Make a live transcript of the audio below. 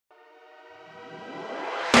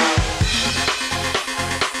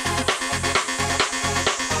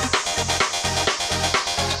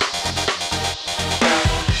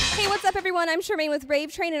everyone, I'm Charmaine with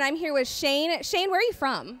Rave Train, and I'm here with Shane. Shane, where are you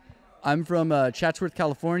from? I'm from Chatsworth,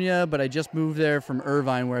 California, but I just moved there from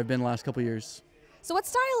Irvine, where I've been the last couple years. So what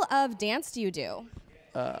style of dance do you do?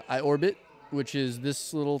 I orbit, which is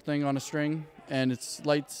this little thing on a string, and it's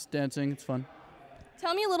lights, dancing, it's fun.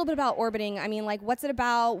 Tell me a little bit about orbiting. I mean, like, what's it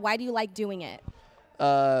about? Why do you like doing it?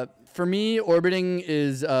 For me, orbiting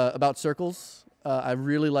is about circles. I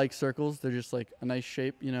really like circles. They're just like a nice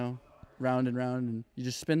shape, you know, round and round, and you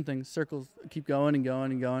just spin things, circles, keep going and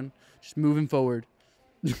going and going, just moving forward.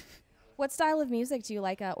 What style of music do you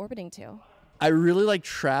like orbiting to? I really like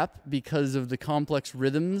trap because of the complex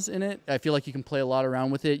rhythms in it. I feel like you can play a lot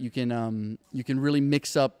around with it. You can really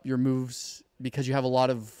mix up your moves because you have a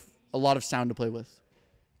lot of sound to play with.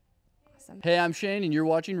 Awesome. Hey, I'm Shane, and you're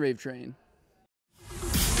watching Rave Train.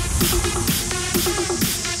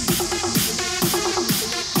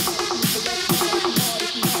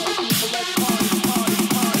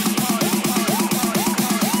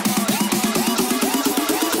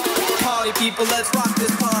 People, let's rock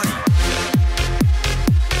this party.